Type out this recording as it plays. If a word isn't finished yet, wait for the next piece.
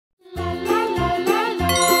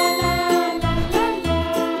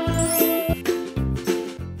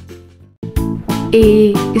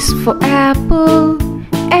A is for apple.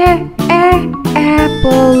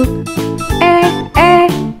 Apple.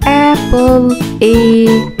 Apple.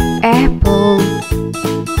 Apple.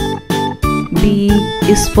 B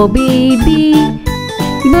is for baby.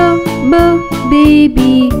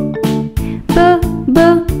 Baby.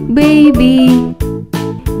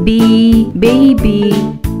 Baby. Baby.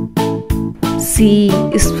 C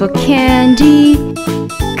is for candy.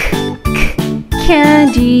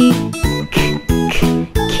 Candy.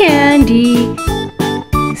 Candy.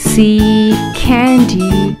 C,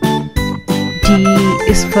 candy. D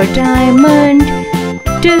is for diamond.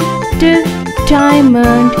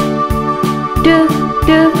 Diamond.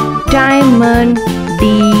 Diamond.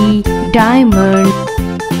 D, diamond.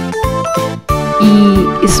 E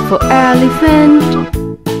is for elephant.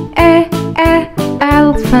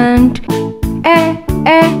 Elephant.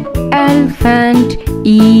 Elephant.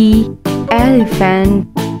 E, elephant.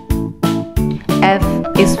 F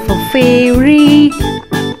is for fairy.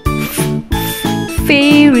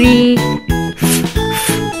 Fairy.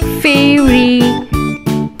 Fairy.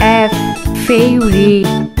 F, fairy.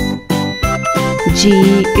 G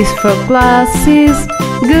is for glasses.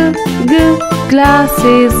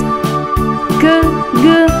 Glasses.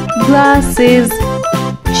 Glasses.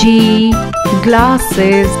 G,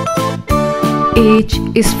 glasses. H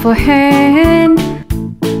is for hand.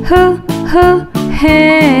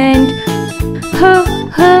 Hand.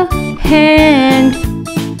 Hand.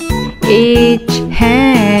 H,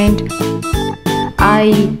 hand.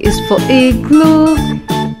 I is for igloo.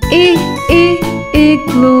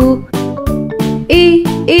 Igloo.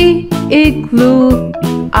 Igloo.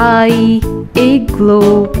 I,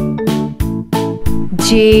 igloo.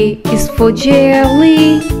 J is for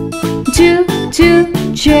jelly.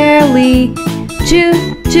 Jelly.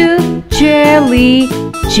 Jelly.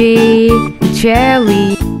 J,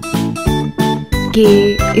 jelly.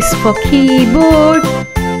 K is for keyboard.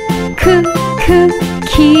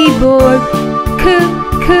 Keyboard.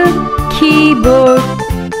 Keyboard.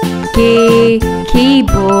 K,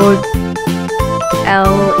 keyboard.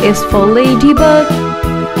 L is for ladybug.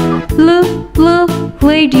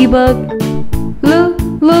 Ladybug.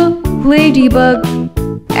 Ladybug.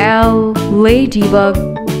 L, ladybug.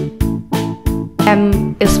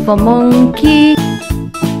 M is for monkey.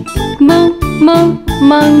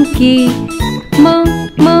 Monkey.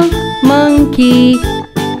 Monkey.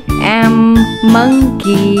 M,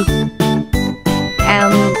 monkey.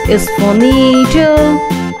 N is for needle.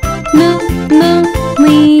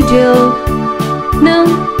 Needle.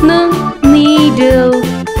 Needle.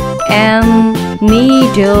 N,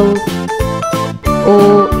 needle.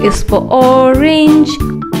 O is for orange.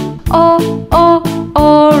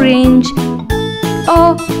 Orange.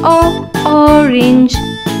 Orange.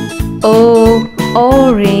 O,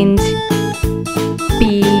 orange. P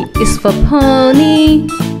is for pony.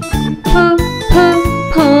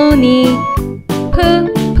 Pony.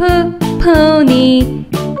 Pony.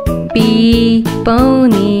 P,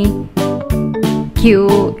 pony.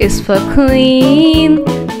 Q is for queen.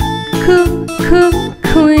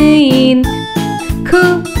 Queen.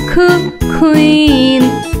 Queen.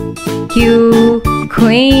 Q,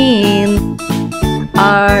 queen.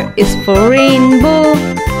 R is for rainbow.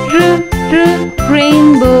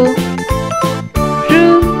 Rainbow.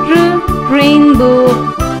 Rainbow.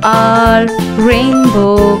 R,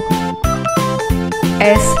 rainbow.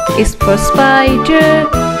 S is for spider.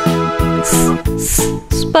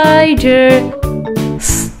 Spider.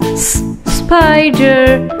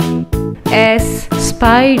 Spider. S,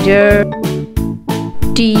 spider.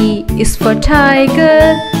 T is for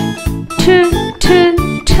tiger.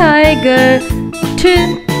 Tiger.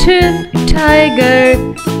 Tiger.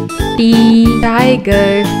 T,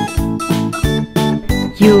 tiger.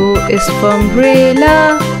 U is for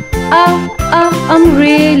umbrella.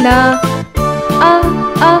 Umbrella.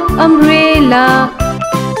 Umbrella.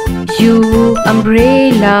 U,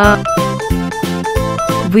 umbrella.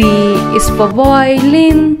 V is for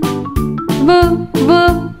violin.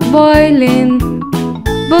 Violin.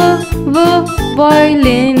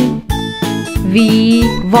 Violin. V,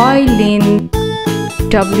 violin.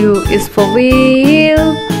 W is for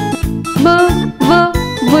whale.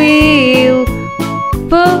 Whale.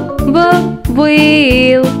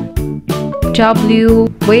 Whale. W,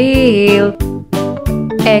 whale.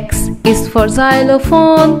 X is for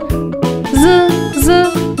xylophone.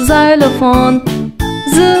 Xylophone.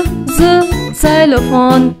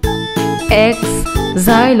 Xylophone. X,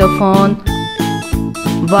 xylophone.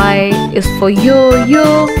 Y is for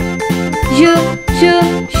yo-yo. Yo-yo.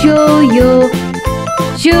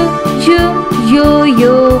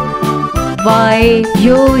 Yo-yo. Y,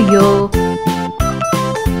 yo-yo.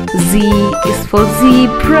 Z is for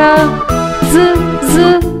zebra. Z,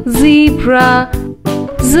 zebra.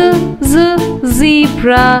 Z,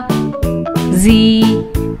 zebra. Z,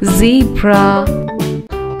 zebra.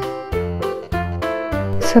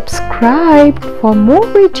 Subscribe for more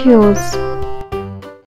videos.